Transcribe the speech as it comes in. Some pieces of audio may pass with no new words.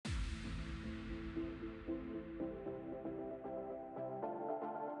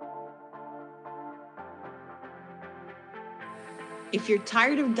If you're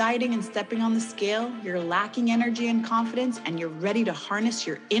tired of dieting and stepping on the scale, you're lacking energy and confidence, and you're ready to harness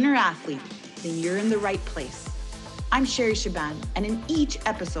your inner athlete, then you're in the right place. I'm Sherry Shaban, and in each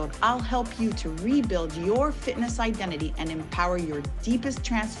episode, I'll help you to rebuild your fitness identity and empower your deepest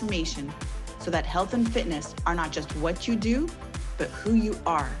transformation so that health and fitness are not just what you do, but who you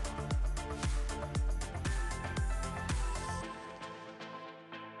are.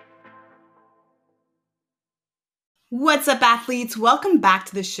 What's up, athletes? Welcome back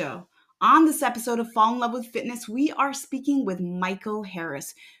to the show. On this episode of Fall in Love with Fitness, we are speaking with Michael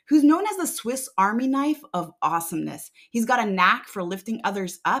Harris, who's known as the Swiss Army knife of awesomeness. He's got a knack for lifting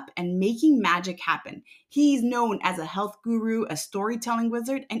others up and making magic happen. He's known as a health guru, a storytelling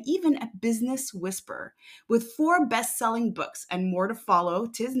wizard, and even a business whisperer. With 4 best-selling books and more to follow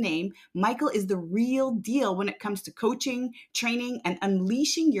to his name, Michael is the real deal when it comes to coaching, training, and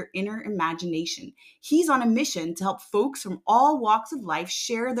unleashing your inner imagination. He's on a mission to help folks from all walks of life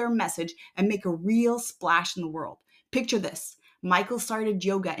share their message and make a real splash in the world. Picture this. Michael started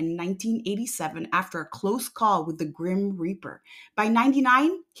yoga in 1987 after a close call with the Grim Reaper. By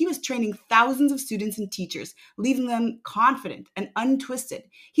 99, he was training thousands of students and teachers, leaving them confident and untwisted.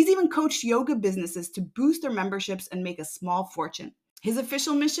 He's even coached yoga businesses to boost their memberships and make a small fortune. His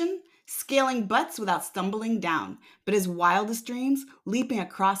official mission? Scaling butts without stumbling down. But his wildest dreams? Leaping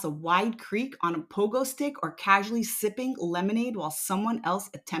across a wide creek on a pogo stick or casually sipping lemonade while someone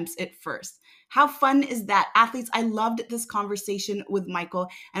else attempts it first. How fun is that? Athletes, I loved this conversation with Michael,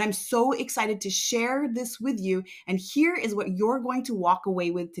 and I'm so excited to share this with you. And here is what you're going to walk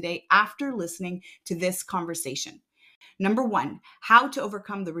away with today after listening to this conversation. Number 1, how to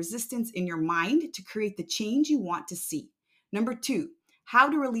overcome the resistance in your mind to create the change you want to see. Number 2, how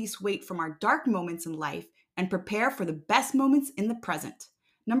to release weight from our dark moments in life and prepare for the best moments in the present.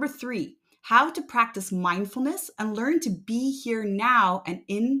 Number 3, how to practice mindfulness and learn to be here now and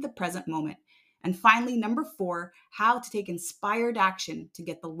in the present moment. And finally, number 4, how to take inspired action to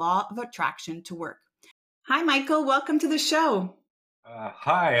get the law of attraction to work. Hi, Michael. Welcome to the show.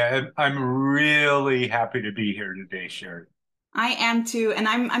 Hi, I'm really happy to be here today, Sherry. I am too. And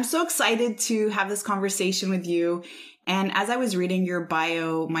I'm so excited to have this conversation with you. And as I was reading your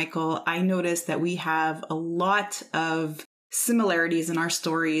bio, Michael, I noticed that we have a lot of similarities in our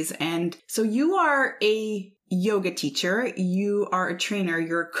stories. And so you are a yoga teacher, you are a trainer,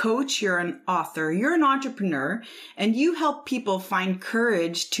 you're a coach, you're an author, you're an entrepreneur, and you help people find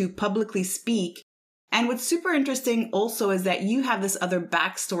courage to publicly speak. And what's super interesting also is that you have this other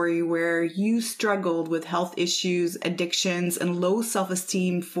backstory where you struggled with health issues, addictions, and low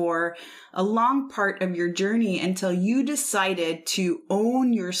self-esteem for a long part of your journey until you decided to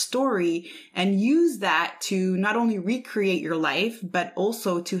own your story and use that to not only recreate your life, but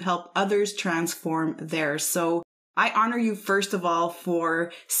also to help others transform theirs. So I honor you, first of all,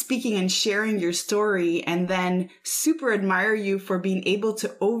 for speaking and sharing your story, and then super admire you for being able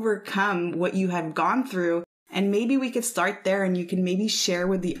to overcome what you have gone through. And maybe we could start there and you can maybe share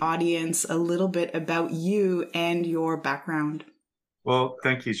with the audience a little bit about you and your background. Well,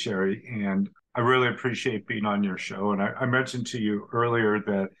 thank you, Sherry. And I really appreciate being on your show. And I mentioned to you earlier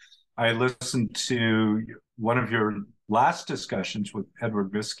that I listened to one of your last discussions with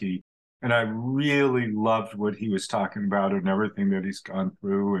Edward Miskey, and I really loved what he was talking about and everything that he's gone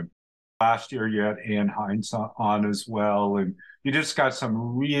through. And last year, you had Ann Hines on as well. And you just got some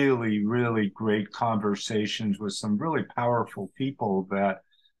really, really great conversations with some really powerful people that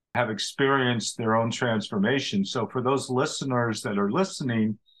have experienced their own transformation. So for those listeners that are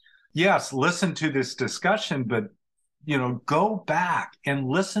listening, yes, listen to this discussion, but go back and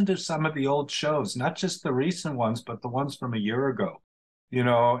listen to some of the old shows, not just the recent ones, but the ones from a year ago.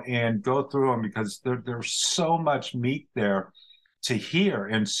 And go through them because there's so much meat there to hear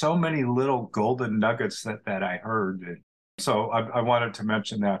and so many little golden nuggets that I heard. And so I wanted to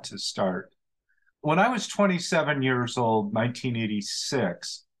mention that to start. When I was 27 years old,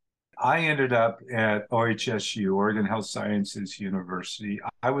 1986, I ended up at OHSU, Oregon Health Sciences University.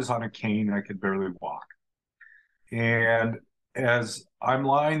 I was on a cane. I could barely walk. And as I'm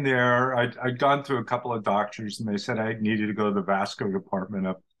lying there, I'd gone through a couple of doctors and they said I needed to go to the vascular department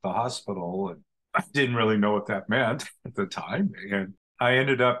up at the hospital. And I didn't really know what that meant at the time. And I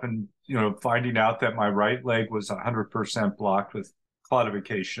ended up finding out that my right leg was 100% blocked with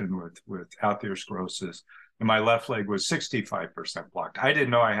claudication, with atherosclerosis. And my left leg was 65% blocked. I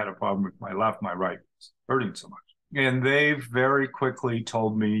didn't know I had a problem with my left. My right was hurting so much. And they very quickly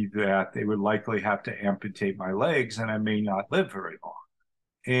told me that they would likely have to amputate my legs and I may not live very long.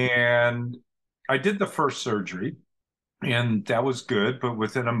 And I did the first surgery and that was good. But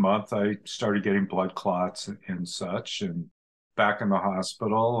within a month, I started getting blood clots and such. And back in the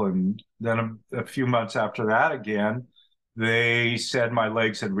hospital. And then a few months after that, again, they said my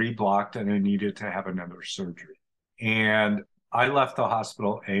legs had reblocked and I needed to have another surgery. And I left the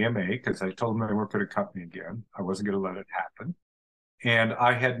hospital AMA because I told them they weren't going to cut me again. I wasn't going to let it happen. And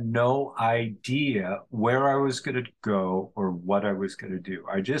I had no idea where I was going to go or what I was going to do.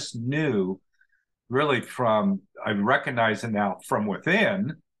 I just knew really I recognize it now from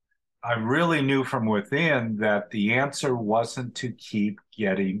within. I really knew from within that the answer wasn't to keep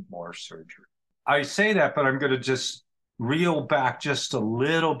getting more surgery. I say that, but I'm going to just reel back just a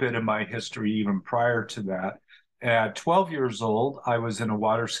little bit in my history, even prior to that. At 12 years old, I was in a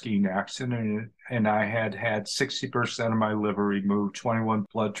water skiing accident and I had 60% of my liver removed, 21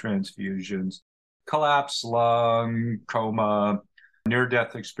 blood transfusions, collapsed lung, coma,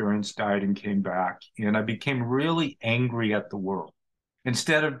 near-death experience, died and came back. And I became really angry at the world.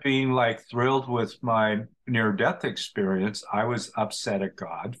 Instead of being like thrilled with my near-death experience, I was upset at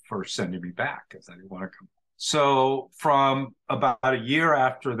God for sending me back because I didn't want to come. So from about a year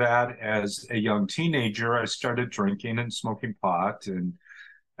after that, as a young teenager, I started drinking and smoking pot and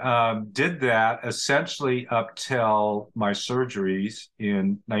did that essentially up till my surgeries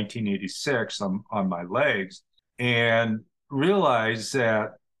in 1986 on my legs, and realized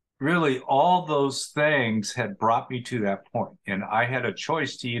that really all those things had brought me to that point, and I had a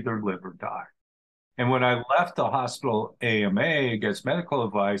choice to either live or die. And when I left the hospital AMA against medical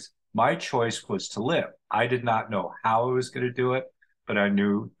advice, my choice was to live. I did not know how I was going to do it, but I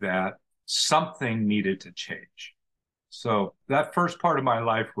knew that something needed to change. So that first part of my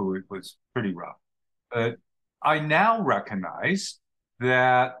life was pretty rough. But I now recognize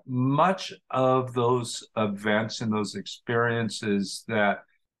that much of those events and those experiences that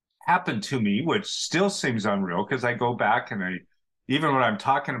happened to me, which still seems unreal because I go back and even when I'm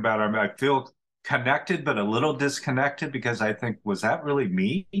talking about them, I feel connected, but a little disconnected because I think, was that really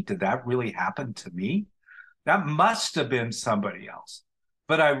me? Did that really happen to me? That must have been somebody else.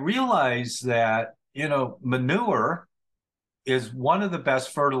 But I realized that, manure is one of the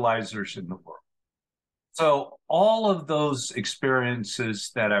best fertilizers in the world. So all of those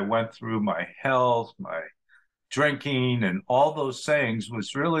experiences that I went through, my health, my drinking, and all those things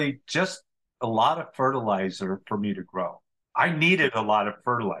was really just a lot of fertilizer for me to grow. I needed a lot of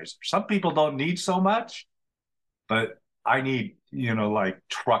fertilizer. Some people don't need so much, but I need, like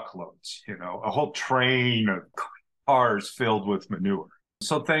truckloads, a whole train of cars filled with manure.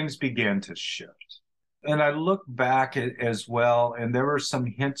 So things began to shift. And I look back as well, and there were some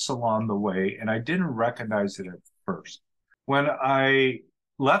hints along the way, and I didn't recognize it at first. When I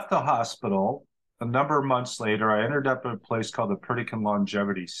left the hospital, a number of months later, I ended up at a place called the Pritikin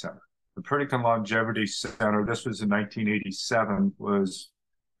Longevity Center. The Pritikin Longevity Center, this was in 1987, was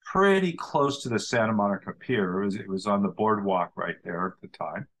pretty close to the Santa Monica Pier. It was on the boardwalk right there at the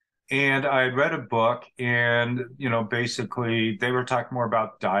time. And I read a book and, basically they were talking more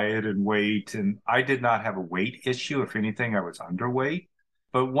about diet and weight. And I did not have a weight issue. If anything, I was underweight.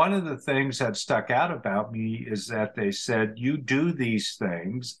 But one of the things that stuck out about me is that they said, you do these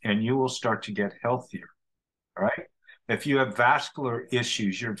things and you will start to get healthier, right? If you have vascular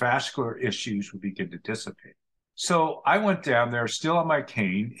issues, your vascular issues will begin to dissipate. So I went down there still on my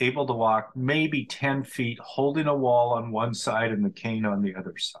cane, able to walk maybe 10 feet, holding a wall on one side and the cane on the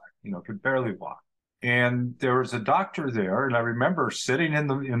other side, could barely walk. And there was a doctor there, and I remember sitting in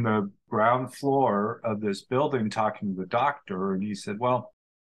the ground floor of this building talking to the doctor, and he said, well,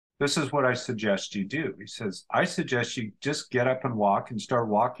 this is what I suggest you do. He says, I suggest you just get up and walk and start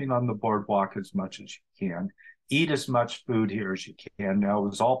walking on the boardwalk as much as you can. Eat as much food here as you can. Now, it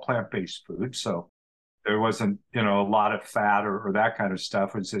was all plant-based food, so there wasn't, a lot of fat or that kind of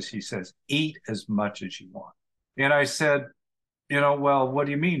stuff. It's just, he says, eat as much as you want. And I said, well, what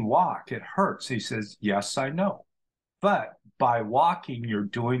do you mean walk? It hurts. He says, yes, I know. But by walking, you're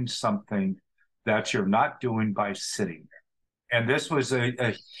doing something that you're not doing by sitting there. And this was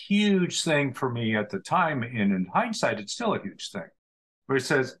a huge thing for me at the time. And in hindsight, it's still a huge thing. But it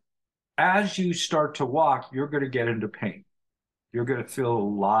says, as you start to walk, you're going to get into pain. You're going to feel a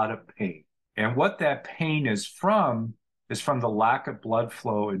lot of pain. And what that pain is from the lack of blood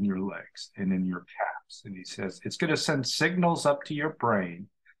flow in your legs and in your calves. And he says, it's going to send signals up to your brain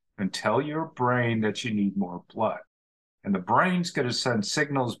and tell your brain that you need more blood. And the brain's going to send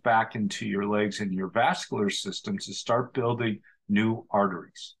signals back into your legs and your vascular system to start building new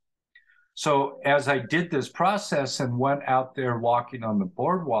arteries. So as I did this process and went out there walking on the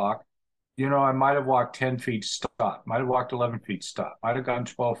boardwalk, I might have walked 10 feet, stop, might have walked 11 feet, stop, might have gone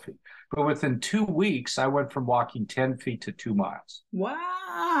 12 feet. But within 2 weeks, I went from walking 10 feet to 2 miles.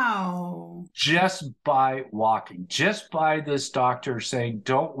 Wow. Just by walking, just by this doctor saying,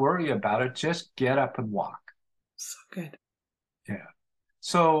 don't worry about it, just get up and walk. So good. Yeah.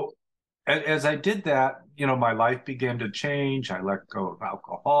 So as I did that, my life began to change. I let go of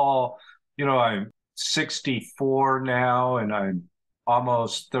alcohol. I'm 64 now, and I'm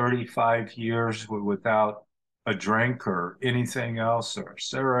almost 35 years without a drink or anything else or a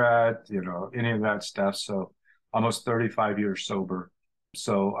cigarette, any of that stuff. So almost 35 years sober.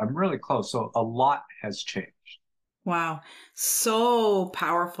 So I'm really close. So a lot has changed. Wow. So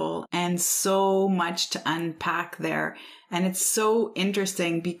powerful and so much to unpack there. And it's so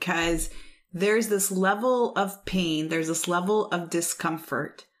interesting because there's this level of pain, there's this level of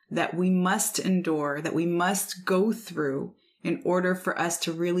discomfort that we must endure, that we must go through in order for us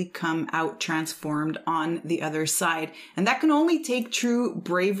to really come out transformed on the other side. And that can only take true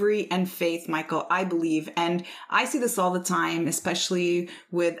bravery and faith, Michael, I believe. And I see this all the time, especially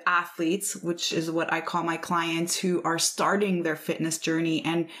with athletes, which is what I call my clients who are starting their fitness journey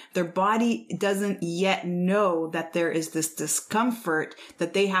and their body doesn't yet know that there is this discomfort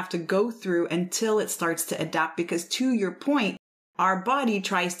that they have to go through until it starts to adapt. Because to your point, our body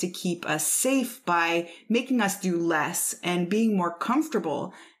tries to keep us safe by making us do less and being more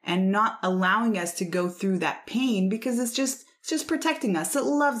comfortable and not allowing us to go through that pain because it's just protecting us. It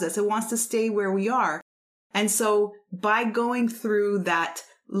loves us. It wants to stay where we are. And so by going through that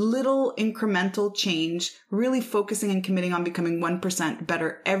little incremental change, really focusing and committing on becoming 1%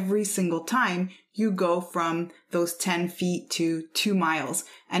 better every single time, you go from those 10 feet to 2 miles.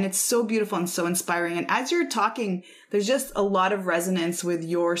 And it's so beautiful and so inspiring. And as you're talking, there's just a lot of resonance with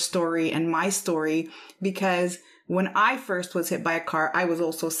your story and my story, because when I first was hit by a car, I was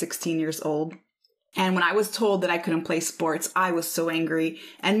also 16 years old. And when I was told that I couldn't play sports, I was so angry.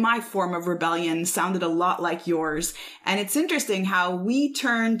 And my form of rebellion sounded a lot like yours. And it's interesting how we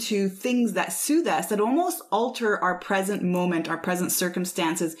turn to things that soothe us, that almost alter our present moment, our present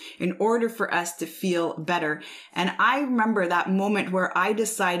circumstances in order for us to feel better. And I remember that moment where I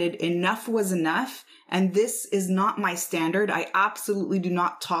decided enough was enough. And this is not my standard. I absolutely do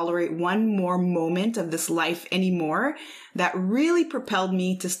not tolerate one more moment of this life anymore. That really propelled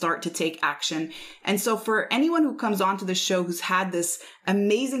me to start to take action. And so for anyone who comes onto the show who's had this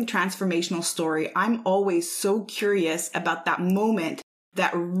amazing transformational story, I'm always so curious about that moment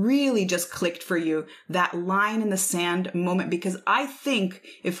that really just clicked for you, that line in the sand moment, because I think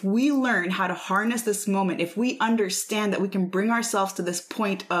if we learn how to harness this moment, if we understand that we can bring ourselves to this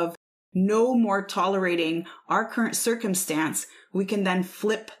point of no more tolerating our current circumstance, we can then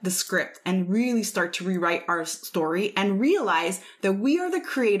flip the script and really start to rewrite our story and realize that we are the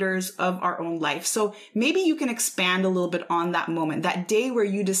creators of our own life. So maybe you can expand a little bit on that moment, that day where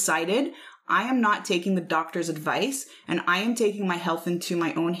you decided, I am not taking the doctor's advice and I am taking my health into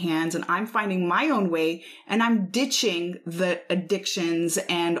my own hands and I'm finding my own way and I'm ditching the addictions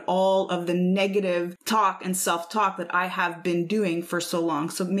and all of the negative talk and self-talk that I have been doing for so long.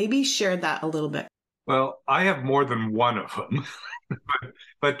 So maybe share that a little bit. Well, I have more than one of them.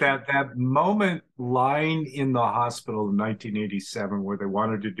 But that moment lying in the hospital in 1987 where they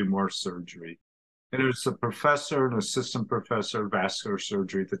wanted to do more surgery, and it was a professor, an assistant professor of vascular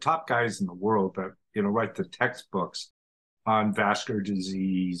surgery, the top guys in the world that, write the textbooks on vascular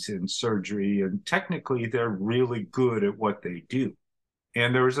disease and surgery. And technically, they're really good at what they do.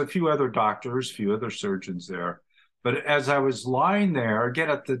 And there was a few other doctors, a few other surgeons there. But as I was lying there, again,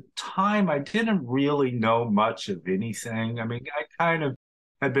 at the time, I didn't really know much of anything. I mean, I kind of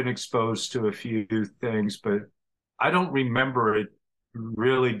had been exposed to a few things, but I don't remember it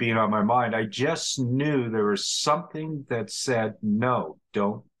really being on my mind. I just knew there was something that said, no,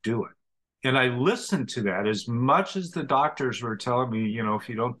 don't do it. And I listened to that as much as the doctors were telling me, if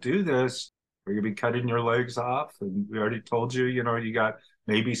you don't do this, we're going to be cutting your legs off. And we already told you, you got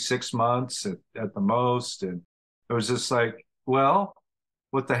maybe 6 months at the most. And it was just like, well,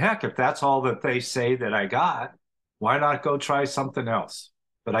 what the heck? If that's all that they say that I got, why not go try something else?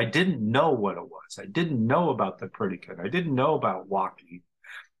 But I didn't know what it was. I didn't know about the predicate. I didn't know about walking.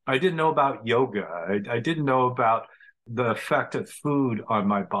 I didn't know about yoga. I didn't know about the effect of food on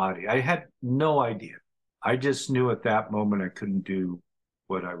my body. I had no idea. I just knew at that moment I couldn't do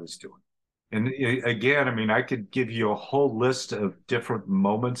what I was doing. And again, I mean, I could give you a whole list of different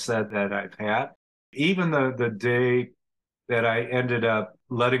moments that I've had. Even the day that I ended up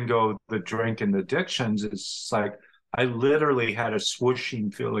letting go of the drink and the addictions, it's like I literally had a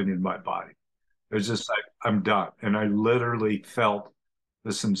swooshing feeling in my body. It was just like, I'm done. And I literally felt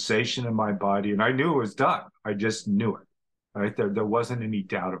the sensation in my body, and I knew it was done. I just knew it, right? There wasn't any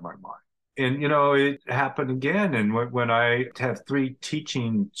doubt in my mind. And, it happened again. And when I have 3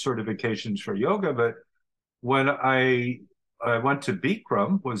 teaching certifications for yoga, but when I went to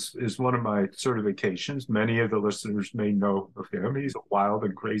Bikram is one of my certifications. Many of the listeners may know of him. He's a wild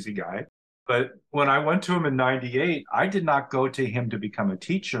and crazy guy. But when I went to him in 98, I did not go to him to become a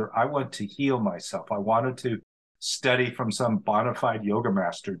teacher. I went to heal myself. I wanted to study from some bona fide yoga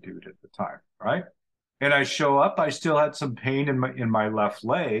master dude at the time, right? And I show up, I still had some pain in my left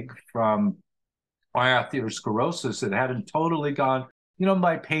leg from my atherosclerosis. It hadn't totally gone.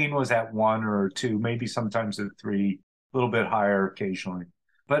 My pain was at 1 or 2, maybe sometimes at 3, a little bit higher occasionally.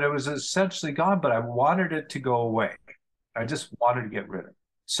 But it was essentially gone, but I wanted it to go away. I just wanted to get rid of it.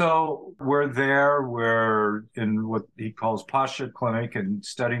 So we're in what he calls posture clinic and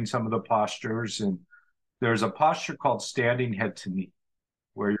studying some of the postures. And there's a posture called standing head to knee,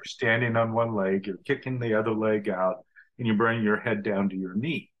 where you're standing on one leg, you're kicking the other leg out, and you bring your head down to your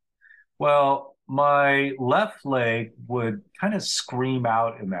knee. Well, my left leg would kind of scream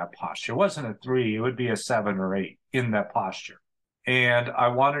out in that posture. It wasn't a 3, it would be a 7 or 8 in that posture. And I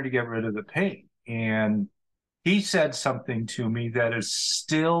wanted to get rid of the pain. And he said something to me that is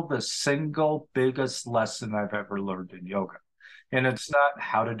still the single biggest lesson I've ever learned in yoga. And it's not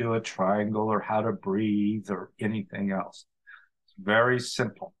how to do a triangle or how to breathe or anything else. It's very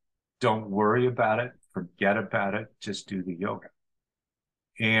simple. Don't worry about it. Forget about it. Just do the yoga.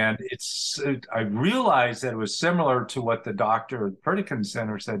 And I realized that it was similar to what the doctor at Perdiccon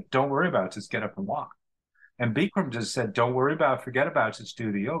Center said, don't worry about it, just get up and walk. And Bikram just said, don't worry about it, forget about it, just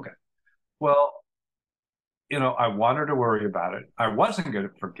do the yoga. Well, I wanted to worry about it. I wasn't going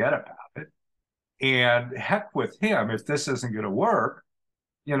to forget about it. And heck with him, if this isn't going to work,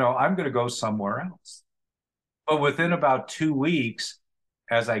 I'm going to go somewhere else. But within about 2 weeks,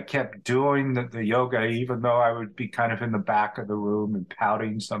 as I kept doing the yoga, even though I would be kind of in the back of the room and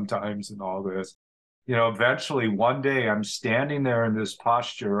pouting sometimes and all this, eventually one day I'm standing there in this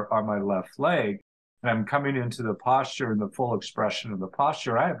posture on my left leg, and I'm coming into the posture and the full expression of the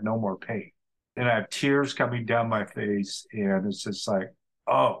posture. I have no more pain. And I have tears coming down my face. And it's just like,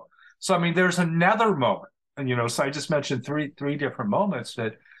 oh. So, there's another moment. And, so I just mentioned three different moments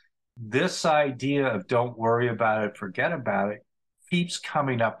that this idea of don't worry about it, forget about it, keeps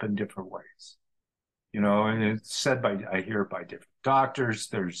coming up in different ways. And it's said I hear it by different doctors.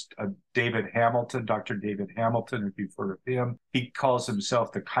 There's David Hamilton, Dr. David Hamilton, if you've heard of him. He calls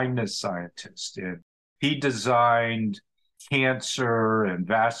himself the kindness scientist. And he designed cancer and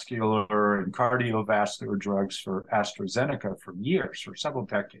vascular and cardiovascular drugs for AstraZeneca for years, for several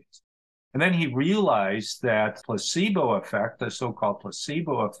decades. And then he realized that placebo effect, the so-called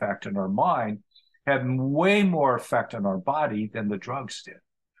placebo effect in our mind, had way more effect on our body than the drugs did.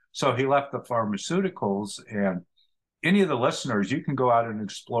 So he left the pharmaceuticals, and any of the listeners, you can go out and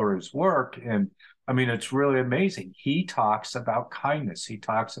explore his work. And it's really amazing. He talks about kindness. He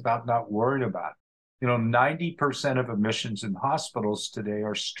talks about not worrying about it. 90% of admissions in hospitals today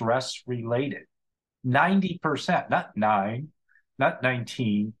are stress related. 90%, not 9, not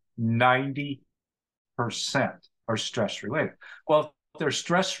 19, 90% are stress related. Well, if they're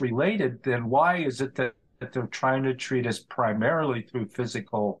stress related, then why is it that they're trying to treat us primarily through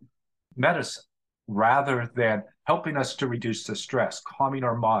physical medicine rather than helping us to reduce the stress, calming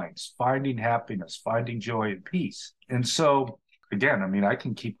our minds, finding happiness, finding joy and peace? And so, again, I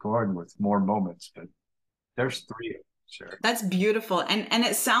can keep going with more moments, but there's 3 of them. Sure. That's beautiful. And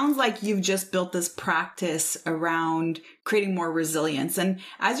it sounds like you've just built this practice around creating more resilience. And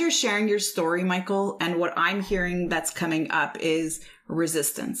as you're sharing your story, Michael, and what I'm hearing that's coming up is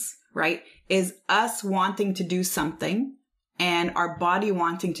resistance, right? Is us wanting to do something and our body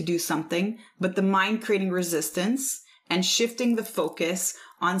wanting to do something, but the mind creating resistance and shifting the focus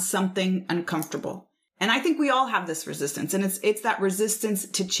on something uncomfortable. And I think we all have this resistance, and it's that resistance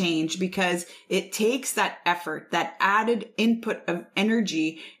to change, because it takes that effort, that added input of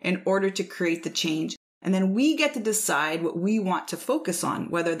energy in order to create the change. And then we get to decide what we want to focus on,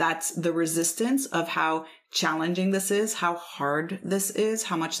 whether that's the resistance of how challenging this is, how hard this is,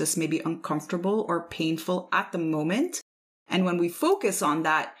 how much this may be uncomfortable or painful at the moment. And when we focus on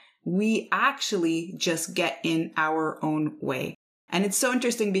that, we actually just get in our own way. And it's so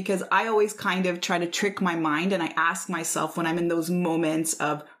interesting because I always kind of try to trick my mind, and I ask myself when I'm in those moments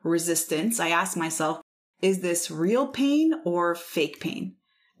of resistance, I ask myself, is this real pain or fake pain?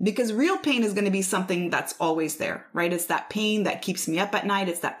 Because real pain is going to be something that's always there, right? It's that pain that keeps me up at night.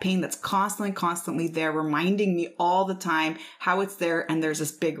 It's that pain that's constantly there, reminding me all the time how it's there and there's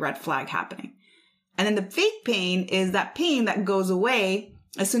this big red flag happening. And then the fake pain is that pain that goes away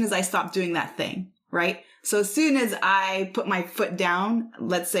as soon as I stop doing that thing, right? So as soon as I put my foot down,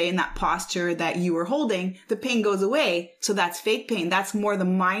 let's say in that posture that you were holding, the pain goes away. So that's fake pain. That's more the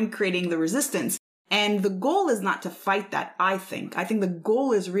mind creating the resistance. And the goal is not to fight that, I think. I think the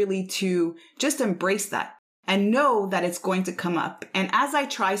goal is really to just embrace that and know that it's going to come up. And as I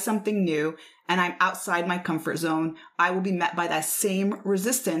try something new and I'm outside my comfort zone, I will be met by that same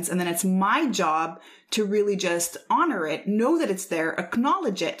resistance. And then it's my job to really just honor it, know that it's there,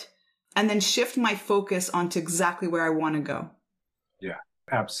 acknowledge it, and then shift my focus onto exactly where I want to go. Yeah,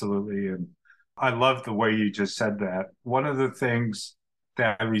 absolutely. And I love the way you just said that. One of the things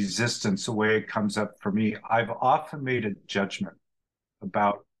that resistance, the way it comes up for me, I've often made a judgment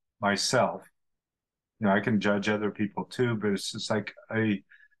about myself. I can judge other people too, but it's just like the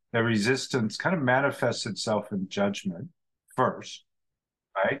resistance kind of manifests itself in judgment first,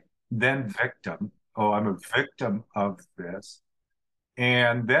 right? Then victim. Oh, I'm a victim of this.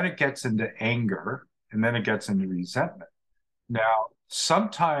 And then it gets into anger, and then it gets into resentment. Now,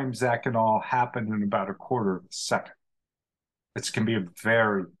 sometimes that can all happen in about a quarter of a second. It can be a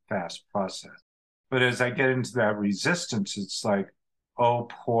very fast process. But as I get into that resistance, it's like, oh,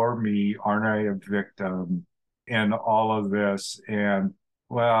 poor me, aren't I a victim in all of this? And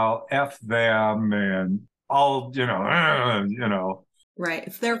well, F them and all, Right.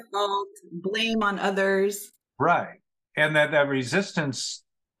 It's their fault. Blame on others. Right. And that resistance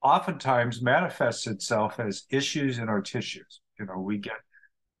oftentimes manifests itself as issues in our tissues. We get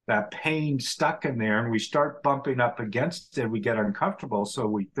that pain stuck in there and we start bumping up against it. We get uncomfortable. So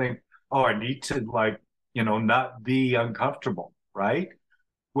we think, oh, I need to not be uncomfortable, right?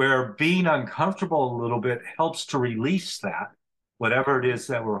 Where being uncomfortable a little bit helps to release that, whatever it is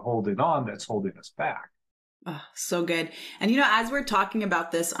that we're holding on that's holding us back. Oh, so good. And as we're talking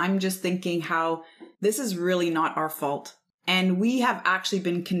about this, I'm just thinking how this is really not our fault. And we have actually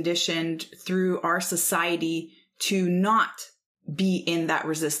been conditioned through our society to not be in that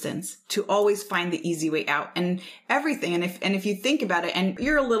resistance, to always find the easy way out and everything. And if you think about it, and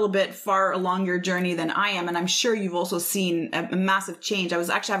you're a little bit far along your journey than I am, and I'm sure you've also seen a massive change. I was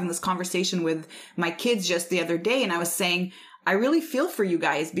actually having this conversation with my kids just the other day, and I was saying, I really feel for you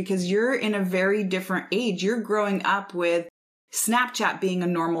guys because you're in a very different age. You're growing up with Snapchat being a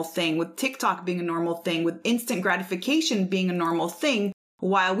normal thing, with TikTok being a normal thing, with instant gratification being a normal thing,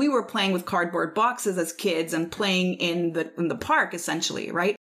 while we were playing with cardboard boxes as kids and playing in the park, essentially,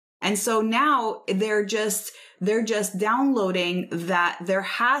 right? And so now they're just downloading that there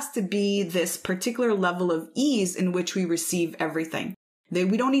has to be this particular level of ease in which we receive everything.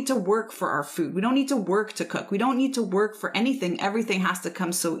 We don't need to work for our food. We don't need to work to cook. We don't need to work for anything. Everything has to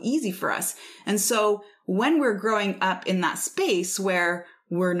come so easy for us. And so when we're growing up in that space where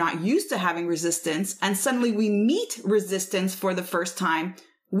we're not used to having resistance and suddenly we meet resistance for the first time,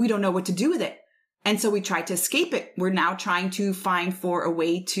 we don't know what to do with it. And so we try to escape it. We're now trying to find for a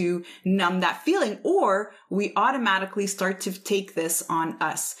way to numb that feeling, or we automatically start to take this on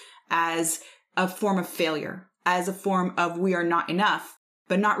us as a form of failure, as a form of we are not enough,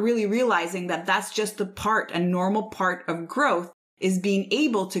 but not really realizing that that's just a normal part of growth, is being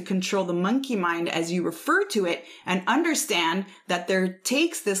able to control the monkey mind, as you refer to it, and understand that there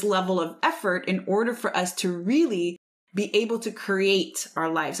takes this level of effort in order for us to really be able to create our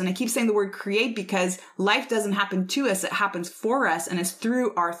lives. And I keep saying the word create because life doesn't happen to us. It happens for us, and it's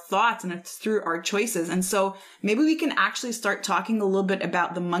through our thoughts and it's through our choices. And so maybe we can actually start talking a little bit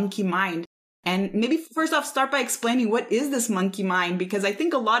about the monkey mind. And maybe first off, start by explaining what is this monkey mind, because I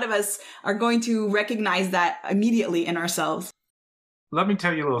think a lot of us are going to recognize that immediately in ourselves. Let me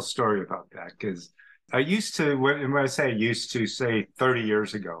tell you a little story about that, because I used to, when I say I used to, say 30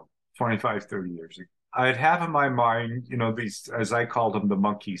 years ago, 25, 30 years ago, I'd have in my mind, these, as I called them, the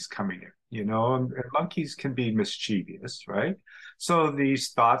monkeys coming in, and monkeys can be mischievous, right? So these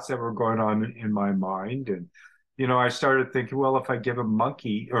thoughts that were going on in my mind, and I started thinking, well, if I give a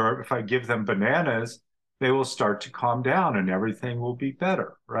monkey or if I give them bananas, they will start to calm down and everything will be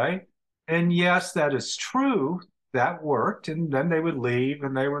better, right? And yes, that is true. That worked. And then they would leave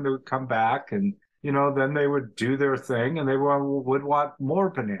and they would come back and, then they would do their thing and they would want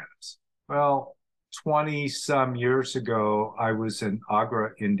more bananas. Well, 20 some years ago, I was in Agra,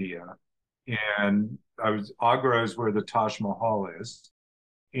 India, and Agra is where the Taj Mahal is.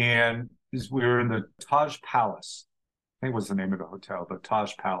 And we were in the Taj Palace. I think was the name of the hotel, the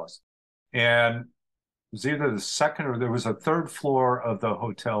Taj Palace. And it was either the second or there was a third floor of the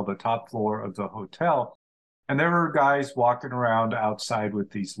hotel, the top floor of the hotel. And there were guys walking around outside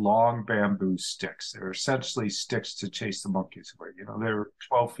with these long bamboo sticks. They were essentially sticks to chase the monkeys away. They were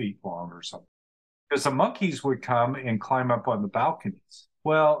 12 feet long or something. Because the monkeys would come and climb up on the balconies.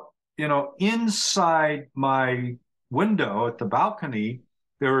 Well, inside my window at the balcony,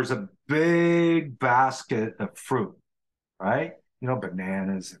 there was a big basket of fruit, right?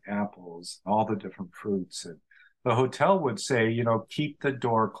 Bananas and apples, all the different fruits. And the hotel would say, keep the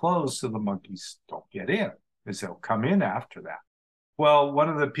door closed so the monkeys don't get in, because they'll come in after that. Well, one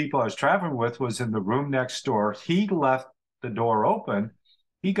of the people I was traveling with was in the room next door. He left the door open.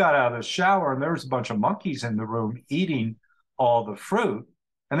 He got out of the shower, and there was a bunch of monkeys in the room eating all the fruit,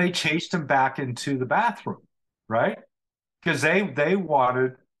 and they chased him back into the bathroom, right? Because they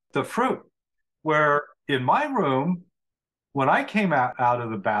wanted the fruit. Where in my room, when I came out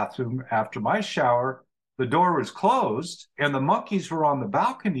of the bathroom after my shower, the door was closed and the monkeys were on the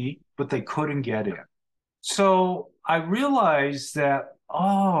balcony, but they couldn't get in. So I realized that,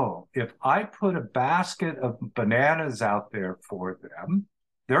 oh, if I put a basket of bananas out there for them,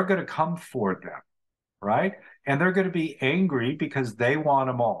 they're going to come for them, right? And they're going to be angry because they want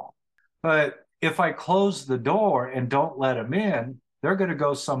them all. But if I close the door and don't let them in, they're going to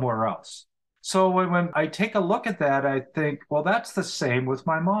go somewhere else. So when I take a look at that, I think, well, that's the same with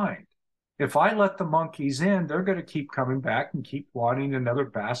my mind. If I let the monkeys in, they're going to keep coming back and keep wanting another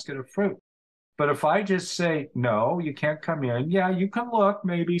basket of fruit. But if I just say, no, you can't come in, yeah, you can look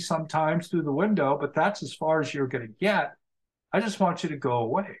maybe sometimes through the window, but that's as far as you're going to get. I just want you to go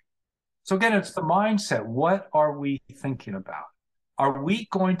away. So again, it's the mindset. What are we thinking about? Are we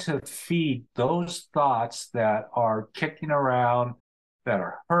going to feed those thoughts that are kicking around, that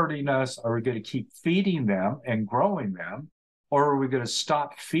are hurting us? Are we going to keep feeding them and growing them? Or are we going to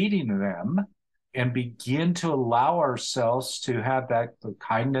stop feeding them and begin to allow ourselves to have the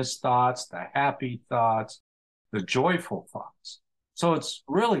kindness thoughts, the happy thoughts, the joyful thoughts? So it's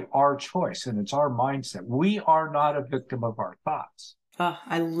really our choice and it's our mindset. We are not a victim of our thoughts. Oh,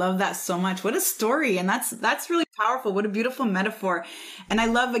 I love that so much. What a story. And that's really powerful. What a beautiful metaphor. And I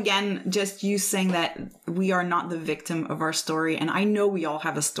love, again, just you saying that we are not the victim of our story. And I know we all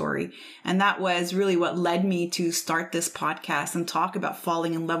have a story. And that was really what led me to start this podcast and talk about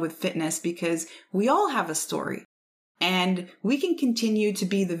falling in love with fitness, because we all have a story. And we can continue to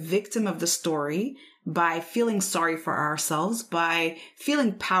be the victim of the story by feeling sorry for ourselves, by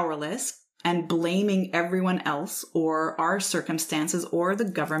feeling powerless, and blaming everyone else or our circumstances or the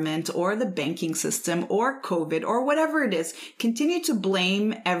government or the banking system or COVID or whatever it is. Continue to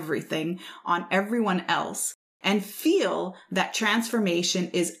blame everything on everyone else and feel that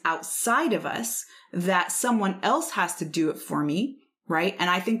transformation is outside of us, that someone else has to do it for me. Right? And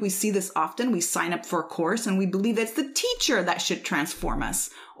I think we see this often. We sign up for a course and we believe it's the teacher that should transform us.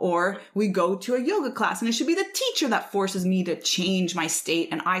 Or we go to a yoga class and it should be the teacher that forces me to change my state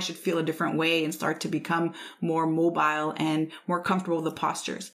and I should feel a different way and start to become more mobile and more comfortable with the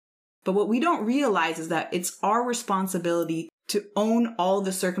postures. But what we don't realize is that it's our responsibility to own all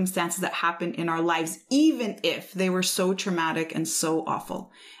the circumstances that happen in our lives, even if they were so traumatic and so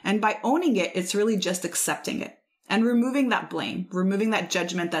awful. And by owning it, it's really just accepting it. And removing that blame, removing that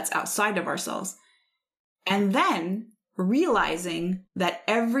judgment that's outside of ourselves. And then realizing that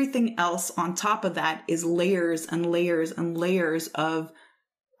everything else on top of that is layers and layers and layers of,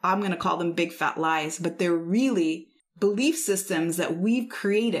 I'm going to call them big fat lies, but they're really belief systems that we've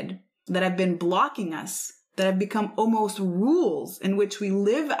created that have been blocking us, that have become almost rules in which we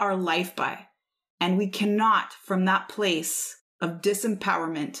live our life by. And we cannot, from that place of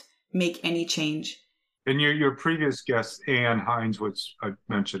disempowerment, make any change. And your previous guest, Anne Hines, which I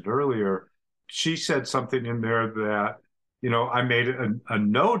mentioned earlier, she said something in there that, I made a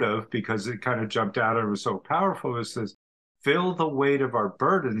note of because it kind of jumped out and was so powerful. It says, feel the weight of our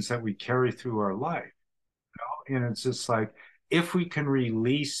burdens that we carry through our life. And it's just like, if we can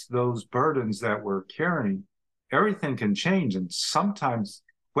release those burdens that we're carrying, everything can change. And sometimes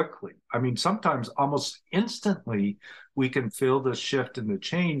quickly. I mean, sometimes almost instantly, we can feel the shift and the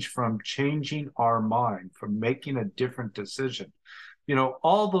change from changing our mind, from making a different decision.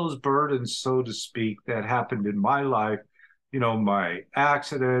 All those burdens, so to speak, that happened in my life, my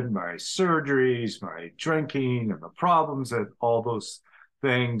accident, my surgeries, my drinking, and the problems that all those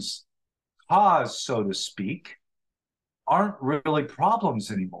things cause, so to speak, aren't really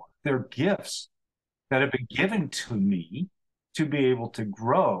problems anymore. They're gifts that have been given to me to be able to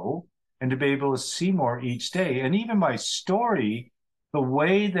grow and to be able to see more each day. And even my story, the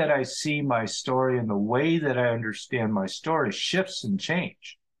way that I see my story and the way that I understand my story shifts and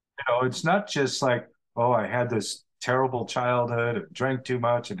change. It's not just like, oh, I had this terrible childhood and drank too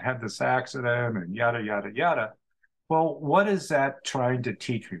much and had this accident and yada, yada, yada. Well, what is that trying to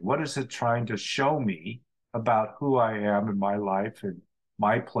teach me? What is it trying to show me about who I am in my life and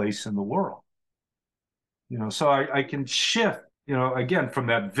my place in the world? So I can shift again, from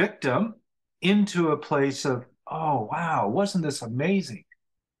that victim into a place of, oh, wow, wasn't this amazing?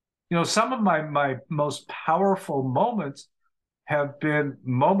 Some of my most powerful moments have been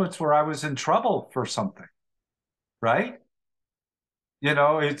moments where I was in trouble for something, right?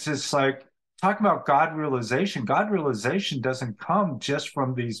 It's just like talking about God realization. God realization doesn't come just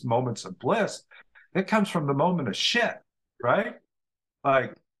from these moments of bliss. It comes from the moment of shit, right?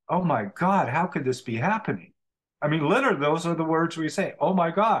 Like, oh my God, how could this be happening? I mean, literally, those are the words we say. Oh my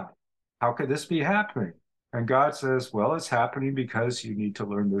God, how could this be happening? And God says, well, it's happening because you need to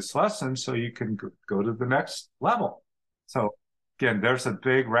learn this lesson so you can go to the next level. So again, there's a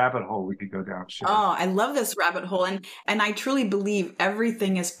big rabbit hole we could go down, Sherry. Oh, I love this rabbit hole. And I truly believe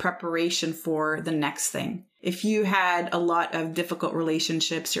everything is preparation for the next thing. If you had a lot of difficult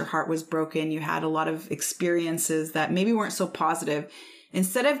relationships, your heart was broken, you had a lot of experiences that maybe weren't so positive,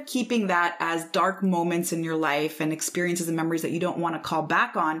 instead of keeping that as dark moments in your life and experiences and memories that you don't want to call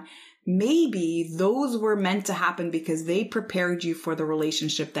back on, maybe those were meant to happen because they prepared you for the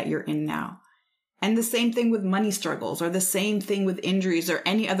relationship that you're in now. And the same thing with money struggles, or the same thing with injuries or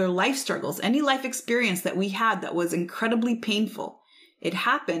any other life struggles, any life experience that we had that was incredibly painful. It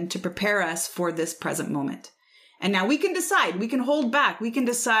happened to prepare us for this present moment. And now we can decide, we can hold back, we can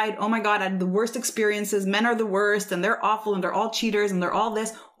decide, oh my God, I had the worst experiences, men are the worst, and they're awful, and they're all cheaters, and they're all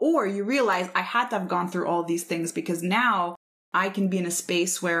this. Or you realize I had to have gone through all these things because now I can be in a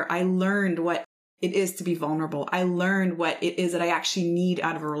space where I learned what it is to be vulnerable. I learned what it is that I actually need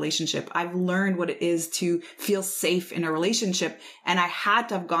out of a relationship. I've learned what it is to feel safe in a relationship. And I had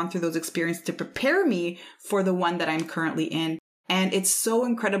to have gone through those experiences to prepare me for the one that I'm currently in. And it's so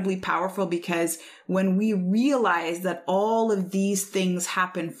incredibly powerful because when we realize that all of these things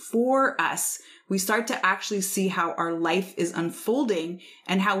happen for us, we start to actually see how our life is unfolding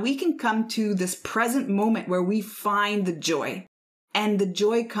and how we can come to this present moment where we find the joy. And the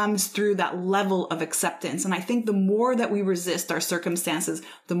joy comes through that level of acceptance. And I think the more that we resist our circumstances,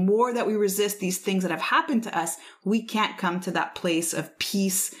 the more that we resist these things that have happened to us, we can't come to that place of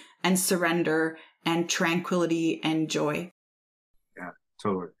peace and surrender and tranquility and joy. Yeah,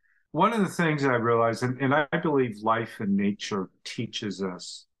 totally. One of the things I realized, and I believe life and nature teaches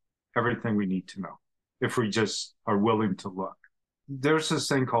us everything we need to know if we just are willing to look. There's this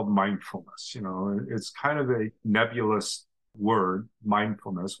thing called mindfulness. It's kind of a nebulous word,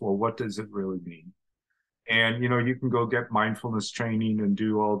 mindfulness. Well, what does it really mean? And, you can go get mindfulness training and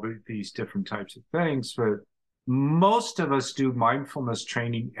do all these different types of things, but most of us do mindfulness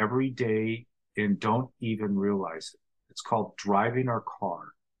training every day and don't even realize it. It's called driving our car.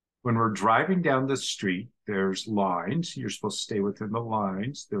 When we're driving down the street, there's lines. You're supposed to stay within the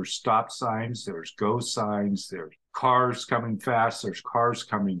lines. There's stop signs. There's go signs. There's cars coming fast. There's cars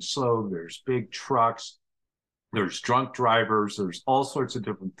coming slow. There's big trucks. There's drunk drivers. There's all sorts of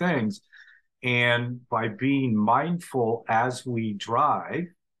different things. And by being mindful as we drive,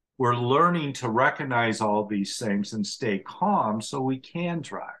 we're learning to recognize all these things and stay calm so we can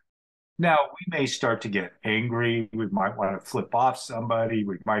drive. Now, we may start to get angry. We might want to flip off somebody.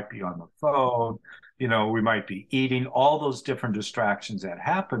 We might be on the phone. We might be eating, all those different distractions that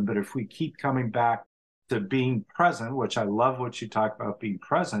happen. But if we keep coming back to being present, which I love what you talk about being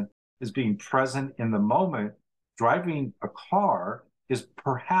present, is being present in the moment. Driving a car is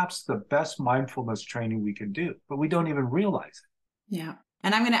perhaps the best mindfulness training we can do, but we don't even realize it. Yeah.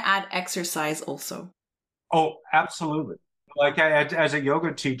 And I'm going to add exercise also. Oh, absolutely. Like as a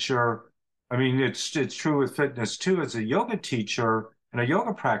yoga teacher, I mean, it's true with fitness too. As a yoga teacher and a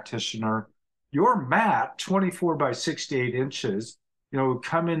yoga practitioner, your mat, 24 by 68 inches,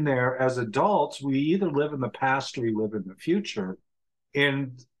 come in there as adults. We either live in the past or we live in the future.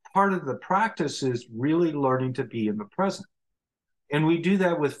 And part of the practice is really learning to be in the present. And we do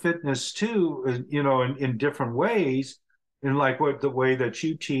that with fitness too, in different ways. And like the way that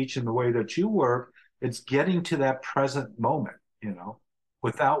you teach and the way that you work, it's getting to that present moment,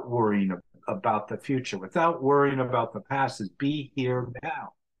 without worrying about the future, without worrying about the past, is be here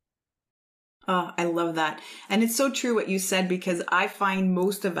now. Oh, I love that. And it's so true what you said, because I find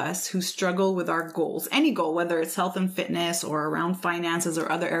most of us who struggle with our goals, any goal, whether it's health and fitness or around finances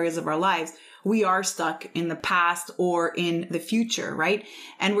or other areas of our lives, we are stuck in the past or in the future, right?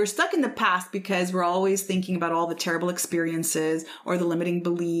 And we're stuck in the past because we're always thinking about all the terrible experiences or the limiting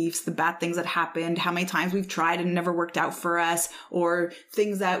beliefs, the bad things that happened, how many times we've tried and it never worked out for us, or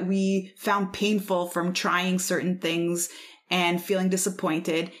things that we found painful from trying certain things and feeling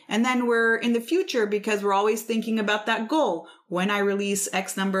disappointed. And then we're in the future because we're always thinking about that goal. when I release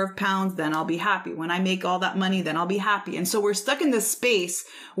X number of pounds, then I'll be happy. When I make all that money, then I'll be happy. And so we're stuck in this space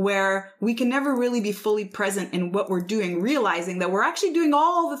where we can never really be fully present in what we're doing, realizing that we're actually doing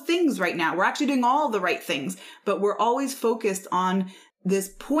all the things right now. We're actually doing all the right things, but we're always focused on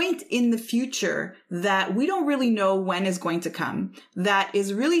this point in the future that we don't really know when is going to come, that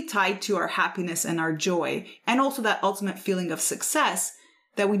is really tied to our happiness and our joy, and also that ultimate feeling of success,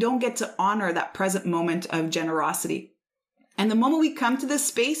 that we don't get to honor that present moment of generosity. And the moment we come to this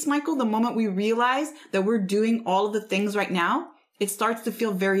space, Michael, the moment we realize that we're doing all of the things right now, it starts to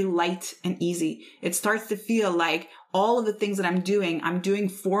feel very light and easy. It starts to feel like all of the things that I'm doing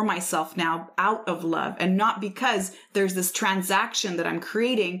for myself now out of love, and not because there's this transaction that I'm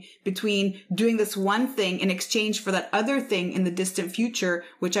creating between doing this one thing in exchange for that other thing in the distant future,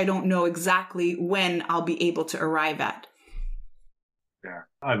 which I don't know exactly when I'll be able to arrive at. Yeah,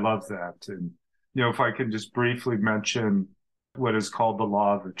 I love that. And, if I can just briefly mention what is called the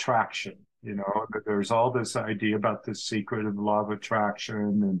law of attraction. That there's all this idea about the secret of the law of attraction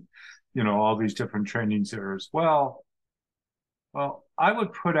and, all these different trainings there as well. Well, I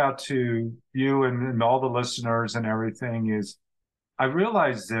would put out to you and all the listeners and everything is, I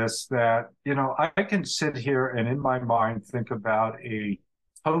realize this, that, I can sit here and in my mind think about a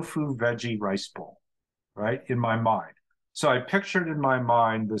tofu veggie rice bowl, right? In my mind. So I pictured in my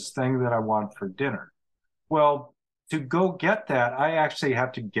mind this thing that I want for dinner. Well, to go get that, I actually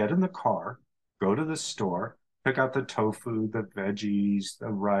have to get in the car, go to the store, pick out the tofu, the veggies, the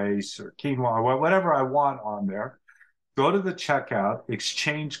rice or quinoa, whatever I want on there, go to the checkout,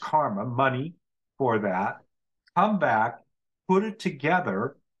 exchange karma, money for that, come back, put it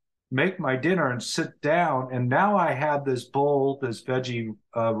together, make my dinner and sit down. And now I have this bowl, this veggie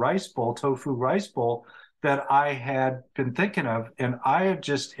rice bowl, tofu rice bowl that I had been thinking of, and I had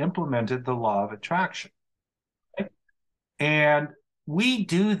just implemented the law of attraction. And we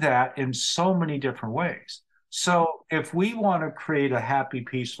do that in so many different ways. So if we want to create a happy,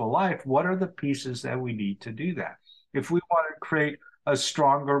 peaceful life, what are the pieces that we need to do that? If we want to create a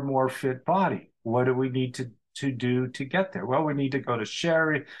stronger, more fit body, what do we need to do to get there? Well, we need to go to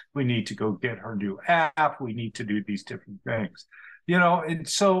Sherry. We need to go get her new app. We need to do these different things, and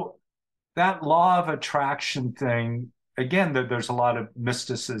so that law of attraction thing, again, there's a lot of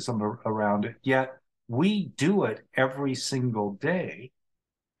mysticism around it, yet we do it every single day.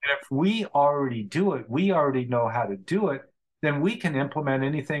 And if we already do it, we already know how to do it, then we can implement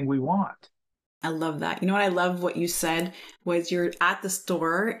anything we want. I love that. You know what I love what you said was you're at the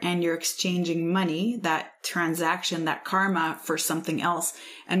store and you're exchanging money, that transaction, that karma for something else.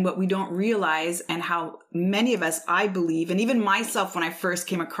 And what we don't realize, and how many of us, I believe, and even myself when I first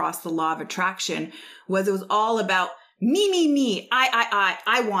came across the law of attraction, was it was all about me,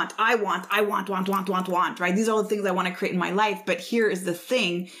 I want, right? These are all the things I want to create in my life. But here is the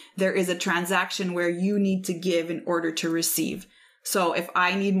thing. There is a transaction where you need to give in order to receive. So if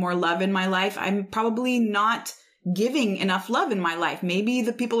I need more love in my life, I'm probably not giving enough love in my life. Maybe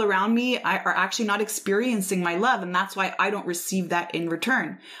the people around me are actually not experiencing my love, and that's why I don't receive that in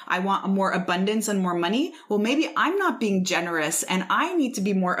return. I want more abundance and more money. Well, maybe I'm not being generous and I need to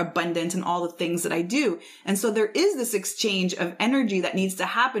be more abundant in all the things that I do. And so there is this exchange of energy that needs to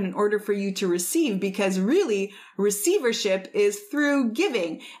happen in order for you to receive, because really receivership is through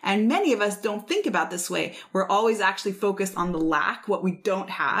giving. And many of us don't think about this way. We're always actually focused on the lack, what we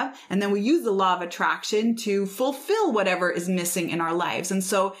don't have. And then we use the law of attraction to fulfill whatever is missing in our lives. And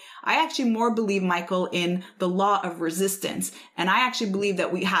so I actually more believe, Michael, in the law of resistance. And I actually believe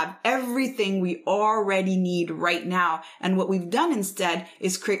that we have everything we already need right now. And what we've done instead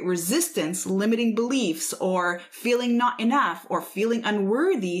is create resistance, limiting beliefs, or feeling not enough, or feeling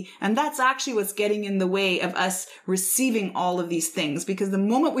unworthy. And that's actually what's getting in the way of us receiving all of these things. Because the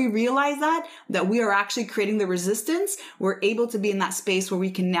moment we realize that we are actually creating the resistance, we're able to be in that space where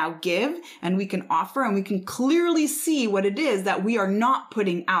we can now give and we can offer and we can clearly see what it is that we are not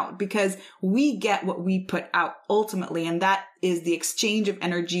putting out, because we get what we put out ultimately. And that is the exchange of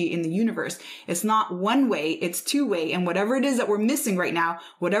energy in the universe. It's not one way, it's two way. And whatever it is that we're missing right now,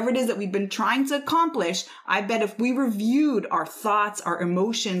 whatever it is that we've been trying to accomplish, I bet if we reviewed our thoughts, our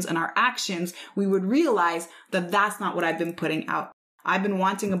emotions, and our actions, we would realize that that's not what I've been putting out. I've been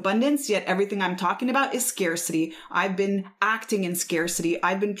wanting abundance, yet everything I'm talking about is scarcity. I've been acting in scarcity.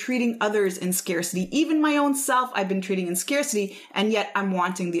 I've been treating others in scarcity. Even my own self, I've been treating in scarcity, and yet I'm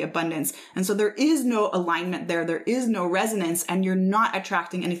wanting the abundance. And so there is no alignment there. There is no resonance, and you're not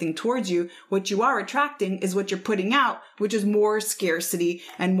attracting anything towards you. What you are attracting is what you're putting out, which is more scarcity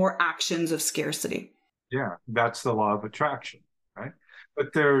and more actions of scarcity. Yeah, that's the law of attraction, right?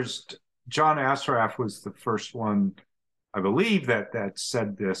 But there's John Assaraf was the first one I believe that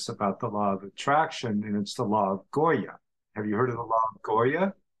said this about the law of attraction, and it's the law of Goya. Have you heard of the law of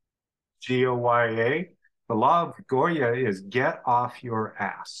Goya? Goya. The law of Goya is get off your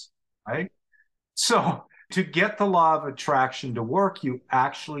ass, right? So to get the law of attraction to work, you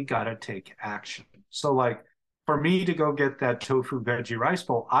actually got to take action. So like for me to go get that tofu veggie rice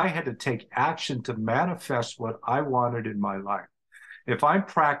bowl, I had to take action to manifest what I wanted in my life. If I'm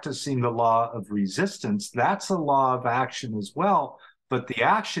practicing the law of resistance, that's a law of action as well, but the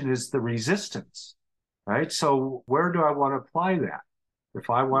action is the resistance, right? So where do I want to apply that? If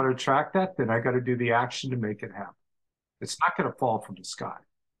I want to attract that, then I got to do the action to make it happen. It's not going to fall from the sky.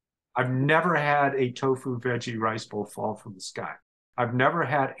 I've never had a tofu veggie rice bowl fall from the sky. I've never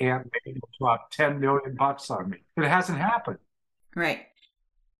had Aunt May drop $10 million on me. It hasn't happened. Right.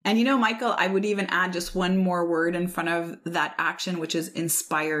 And you know, Michael, I would even add just one more word in front of that action, which is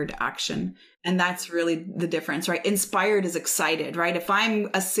inspired action. And that's really the difference, right? Inspired is excited, right? If I'm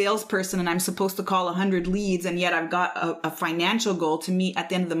a salesperson and I'm supposed to call 100 leads and yet I've got a financial goal to meet at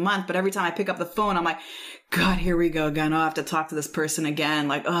the end of the month, but every time I pick up the phone, I'm like, God, here we go again. I'll have to talk to this person again.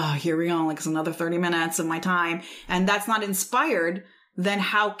 Like, oh, here we go. Like it's another 30 minutes of my time. And that's not inspired. Then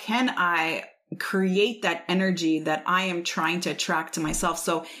how can I create that energy that I am trying to attract to myself?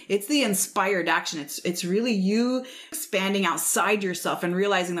 So it's the inspired action. It's really you expanding outside yourself and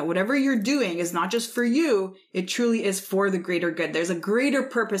realizing that whatever you're doing is not just for you. It truly is for the greater good. There's a greater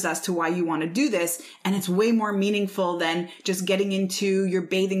purpose as to why you want to do this. And it's way more meaningful than just getting into your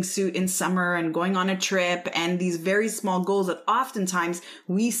bathing suit in summer and going on a trip and these very small goals that oftentimes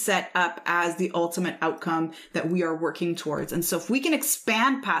we set up as the ultimate outcome that we are working towards. And so if we can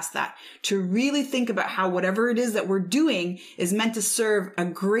expand past that to really think about how whatever it is that we're doing is meant to serve a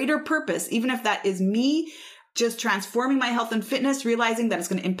greater purpose, even if that is me just transforming my health and fitness, realizing that it's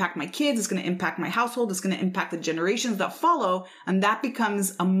going to impact my kids, it's going to impact my household, it's going to impact the generations that follow. And that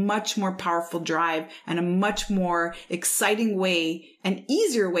becomes a much more powerful drive and a much more exciting way, an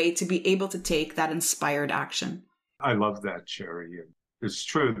easier way to be able to take that inspired action. I love that, Sherry. It's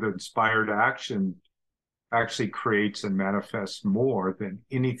true that inspired action actually creates and manifests more than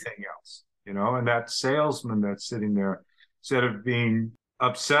anything else, and that salesman that's sitting there, instead of being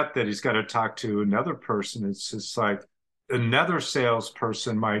upset that he's got to talk to another person, it's just like another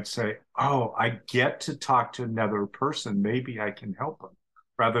salesperson might say, oh, I get to talk to another person. Maybe I can help him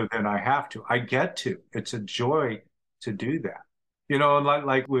rather than I have to. I get to. It's a joy to do that. And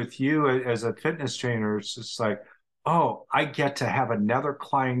like with you as a fitness trainer, it's just like, oh, I get to have another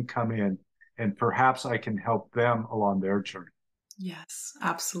client come in and perhaps I can help them along their journey. Yes,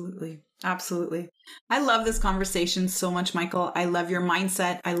 absolutely. Absolutely. I love this conversation so much, Michael. I love your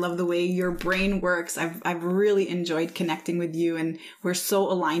mindset. I love the way your brain works. I've really enjoyed connecting with you, and we're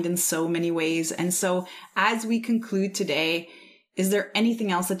so aligned in so many ways. And so as we conclude today, is there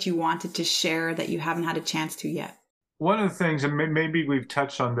anything else that you wanted to share that you haven't had a chance to yet? One of the things, and maybe we've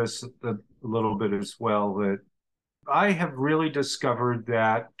touched on this a little bit as well, that I have really discovered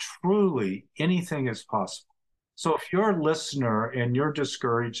that truly anything is possible. So if you're a listener and you're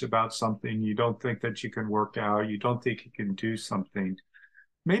discouraged about something, you don't think that you can work out, you don't think you can do something,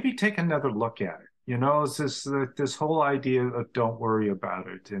 maybe take another look at it. It's this whole idea of don't worry about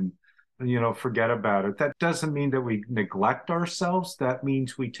it and forget about it. That doesn't mean that we neglect ourselves. That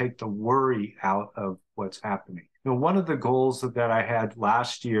means we take the worry out of what's happening. One of the goals that I had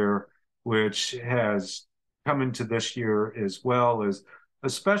last year, which has come into this year as well, is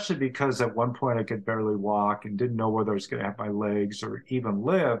especially because at one point I could barely walk and didn't know whether I was going to have my legs or even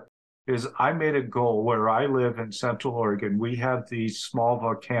live, is I made a goal. Where I live in Central Oregon, we have these small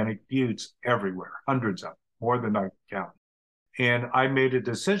volcanic buttes everywhere, hundreds of them, more than I can count. And I made a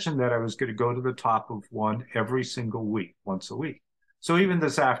decision that I was going to go to the top of one every single week, once a week. So even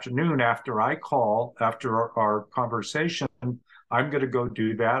this afternoon, after our conversation, I'm going to go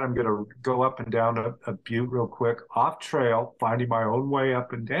do that. I'm going to go up and down a butte real quick, off trail, finding my own way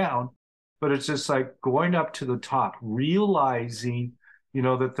up and down. But it's just like going up to the top, realizing,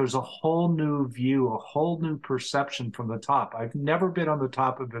 that there's a whole new view, a whole new perception from the top. I've never been on the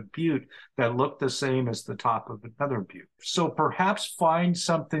top of a butte that looked the same as the top of another butte. So perhaps find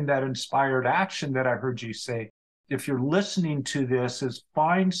something that inspired action that I heard you say. If you're listening to this, is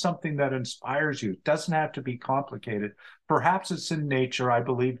find something that inspires you. It doesn't have to be complicated. Perhaps it's in nature. I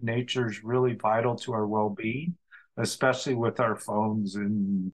believe nature is really vital to our well-being, especially with our phones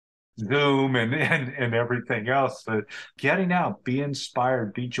and Zoom and everything else. But getting out, be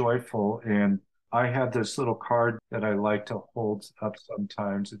inspired, be joyful. And I have this little card that I like to hold up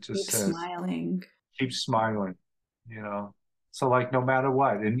sometimes. It just Keep says, smiling. keep smiling, So like no matter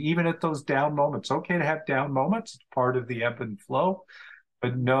what, and even at those down moments, okay to have down moments, it's part of the ebb and flow,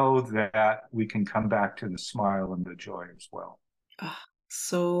 but know that we can come back to the smile and the joy as well. Oh,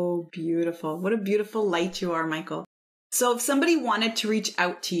 so beautiful. What a beautiful light you are, Michael. So if somebody wanted to reach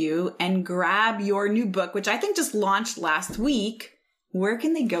out to you and grab your new book, which I think just launched last week, where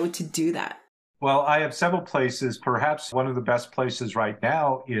can they go to do that? Well, I have several places. Perhaps one of the best places right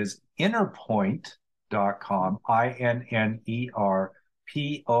now is innerpointe.com,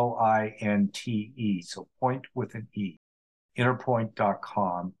 INNERPOINTE. So point with an E,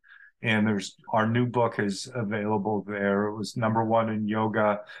 innerpointe.com. And there's our new book is available there. It was #1 in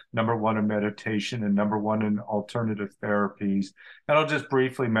yoga, #1 in meditation, and #1 in alternative therapies. And I'll just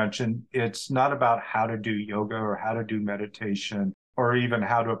briefly mention it's not about how to do yoga or how to do meditation or even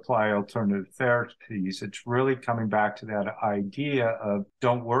how to apply alternative therapies. It's really coming back to that idea of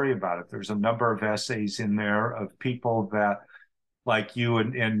don't worry about it. There's a number of essays in there of people that, like you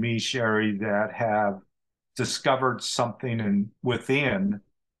and me, Sherry, that have discovered something within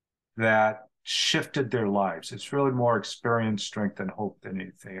that shifted their lives. It's really more experience, strength, and hope than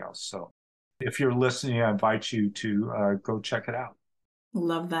anything else. So if you're listening, I invite you to go check it out.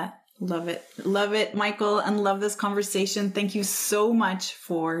 Love that. Love it. Love it, Michael, and love this conversation. Thank you so much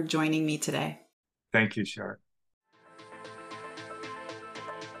for joining me today. Thank you, Sherry.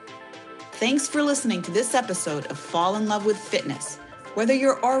 Thanks for listening to this episode of Fall in Love with Fitness. Whether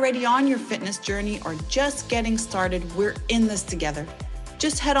you're already on your fitness journey or just getting started, we're in this together.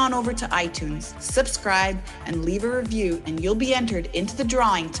 Just head on over to iTunes, subscribe, and leave a review, and you'll be entered into the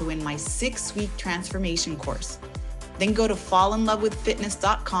drawing to win my 6-week transformation course. Then go to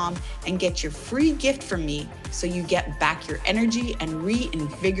fallinlovewithfitness.com and get your free gift from me so you get back your energy and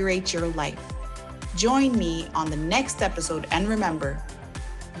reinvigorate your life. Join me on the next episode, and remember,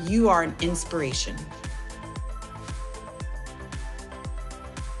 you are an inspiration.